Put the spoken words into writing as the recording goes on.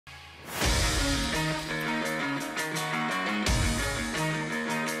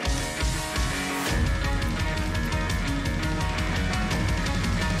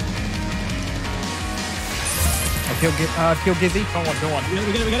Kill Gizzy. Go on.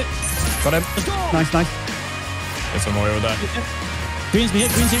 We get it. Got him. Let's go. Nice. Get some more with that. Green's here.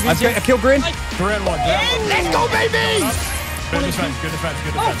 I killed Grian. Grian one. Let's go, baby! Good defense.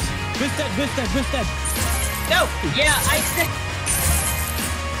 Wrist dead. No! Yeah, I said.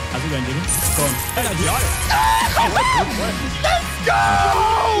 How's it going, Jimmy? Go on. Let's go!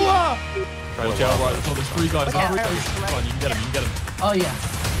 Watch out, right. There's 3 guys. Come on, you can get him. Oh, yeah.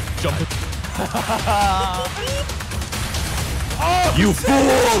 Jump it. You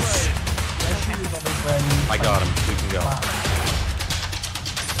fools! I got him. We can go.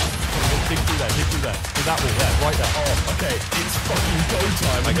 Dig through that. To that wall there, right there. Oh, okay. It's fucking go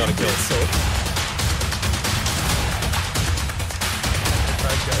time. I gotta kill it.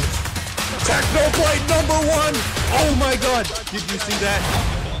 Technoblade #1! Oh my god! Did you see that?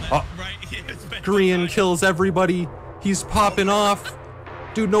 Grian kills everybody. He's popping off.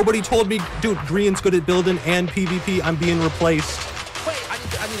 Dude, nobody told me. Dude, Grian's good at building and PvP. I'm being replaced. Wait, I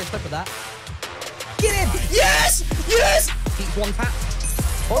need a clip of that. Get in! Yes! Keep one tap.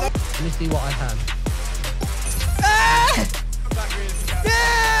 Hold on. Let me see what I can.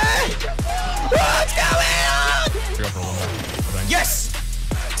 What's going on? Yes!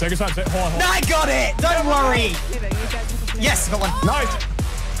 Take a time. Hold on. I got it! Don't worry! Yes, got one. Nice!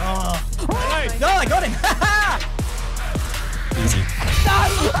 Nice! No, I got him! Easy. No!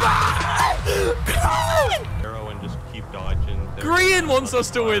 Arrow and just keep dodging. Grian wants us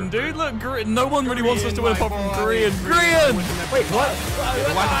to win, dude. Look, no one really wants us to win apart from Grian. Grian! Wait, what?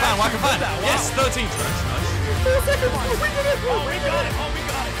 Whack a fan. Yes, 13. We got it.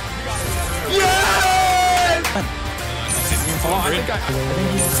 Yes! I think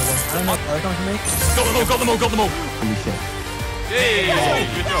Got them all. Hey,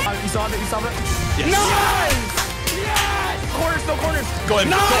 good job. You saw it. Yes. Nice! Yes! Corners. Go him.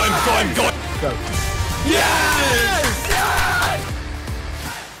 Go. Yes!